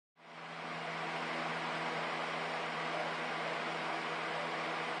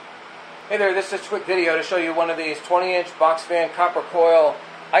Hey there, this is a quick video to show you one of these 20-inch box fan copper coil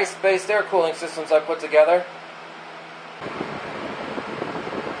ice-based air cooling systems I put together.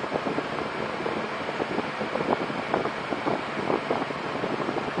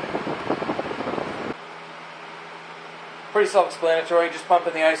 Pretty self-explanatory, just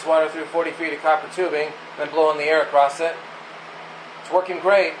pumping the ice water through 40 feet of copper tubing, then blowing the air across it. It's working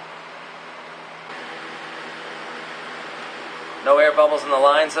great. No air bubbles in the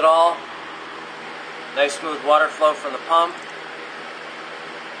lines at all. Nice smooth water flow from the pump.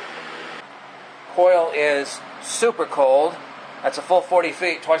 Coil is super cold. That's a full 40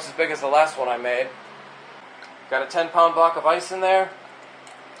 feet, twice as big as the last one I made. Got a 10-pound block of ice in there.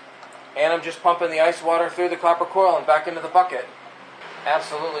 And I'm just pumping the ice water through the copper coil and back into the bucket.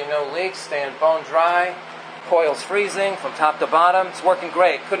 Absolutely no leaks, staying bone dry. Coil's freezing from top to bottom. It's working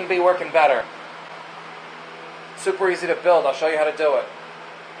great. Couldn't be working better. Super easy to build. I'll show you how to do it.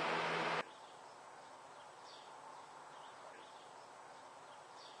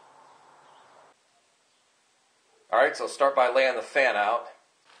 Alright, so start by laying the fan out.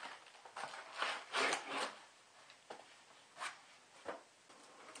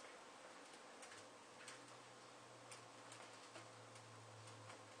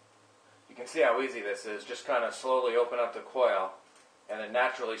 You can see how easy this is. Just kind of slowly open up the coil and it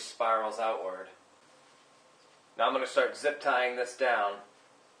naturally spirals outward. Now I'm going to start zip tying this down.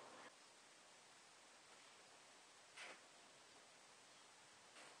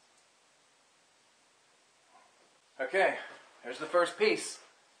 Okay, here's the first piece.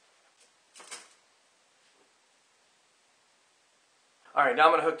 Alright, now I'm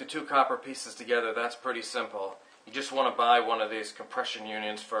going to hook the two copper pieces together. That's pretty simple. You just want to buy one of these compression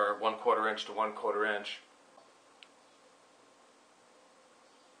unions for 1/4 inch to 1/4 inch.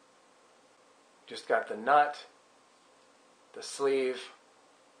 Just got the nut, the sleeve,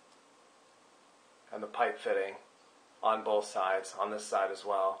 and the pipe fitting on both sides, on this side as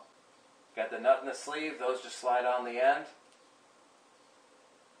well. Got the nut and the sleeve, those just slide on the end.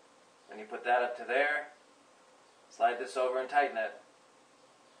 Then you put that up to there, slide this over and tighten it.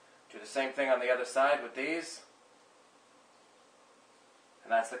 Do the same thing on the other side with these.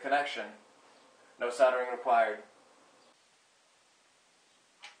 And that's the connection. No soldering required.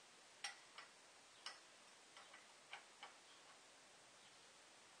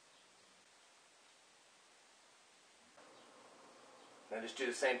 Then just do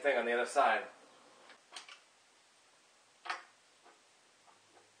the same thing on the other side.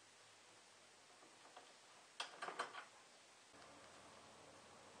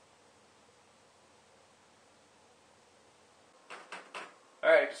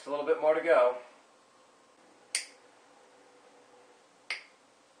 Alright, just a little bit more to go.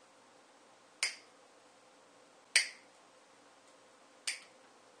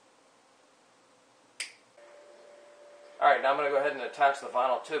 Alright, now I'm going to go ahead and attach the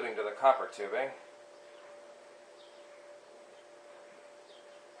vinyl tubing to the copper tubing.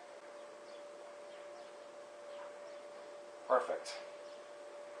 Perfect.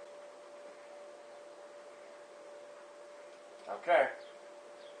 Okay.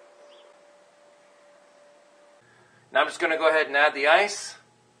 Now I'm just going to go ahead and add the ice.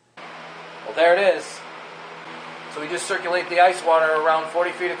 Well, there it is. So we just circulate the ice water around 40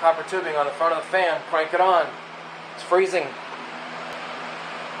 feet of copper tubing on the front of the fan, crank it on. It's freezing.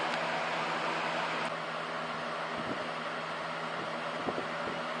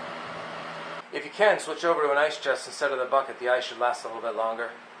 If you can, switch over to an ice chest instead of the bucket. The ice should last a little bit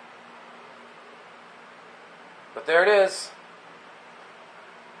longer. But there it is.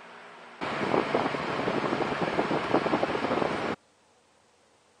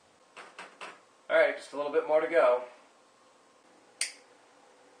 Alright, just a little bit more to go.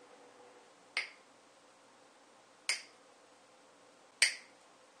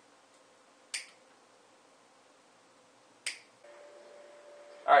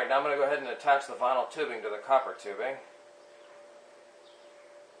 Alright, now I'm going to go ahead and attach the vinyl tubing to the copper tubing.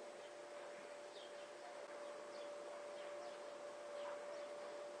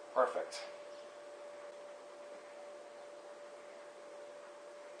 Perfect.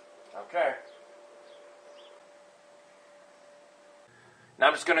 Okay. Now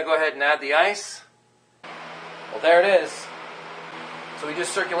I'm just going to go ahead and add the ice. Well, there it is. So we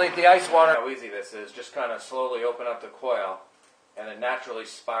just circulate the ice water. How easy this is. Just kind of slowly open up the coil and it naturally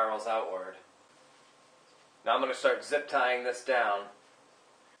spirals outward. Now I'm going to start zip tying this down.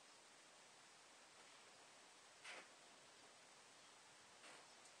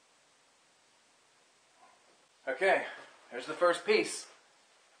 Okay, here's the first piece.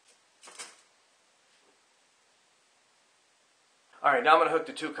 Alright, now I'm going to hook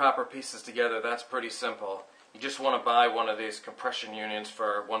the two copper pieces together. That's pretty simple. You just want to buy one of these compression unions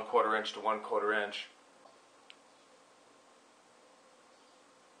for 1/4 inch to 1/4 inch.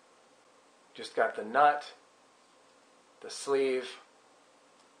 Just got the nut, the sleeve,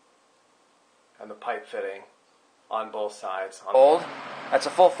 and the pipe fitting on both sides. Old. That's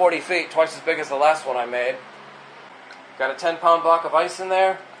a full 40 feet, twice as big as the last one I made. Got a 10-pound block of ice in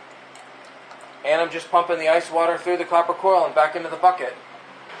there. And I'm just pumping the ice water through the copper coil and back into the bucket.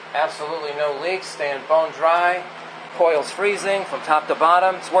 Absolutely no leaks, staying bone dry. Coil's freezing from top to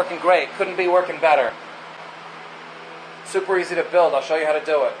bottom. It's working great. Couldn't be working better. Super easy to build. I'll show you how to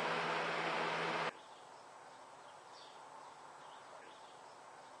do it.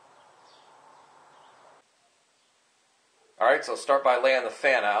 Alright, so start by laying the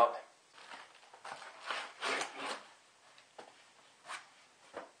fan out.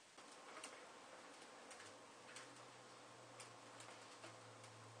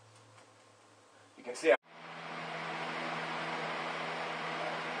 You can see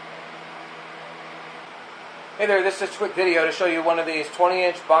Hey there, this is just a quick video to show you one of these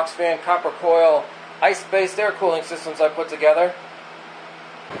 20-inch box fan copper coil ice-based air cooling systems I put together.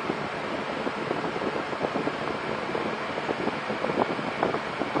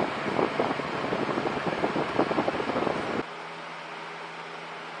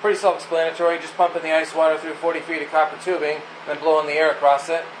 Pretty self-explanatory, just pumping the ice water through 40 feet of copper tubing, then blowing the air across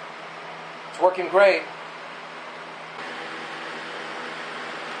it. It's working great.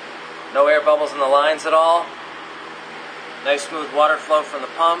 No air bubbles in the lines at all. Nice smooth water flow from the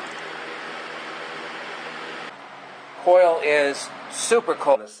pump. Coil is super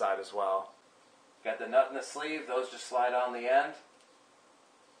cold on this side as well. Got the nut and the sleeve, those just slide on the end.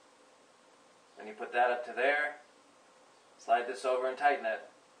 Then you put that up to there. Slide this over and tighten it.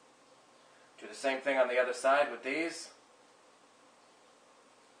 Do the same thing on the other side with these.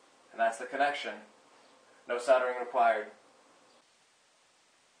 And that's the connection. No soldering required.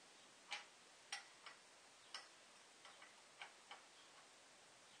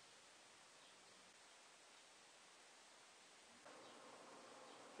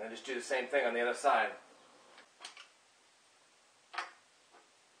 Then just do the same thing on the other side.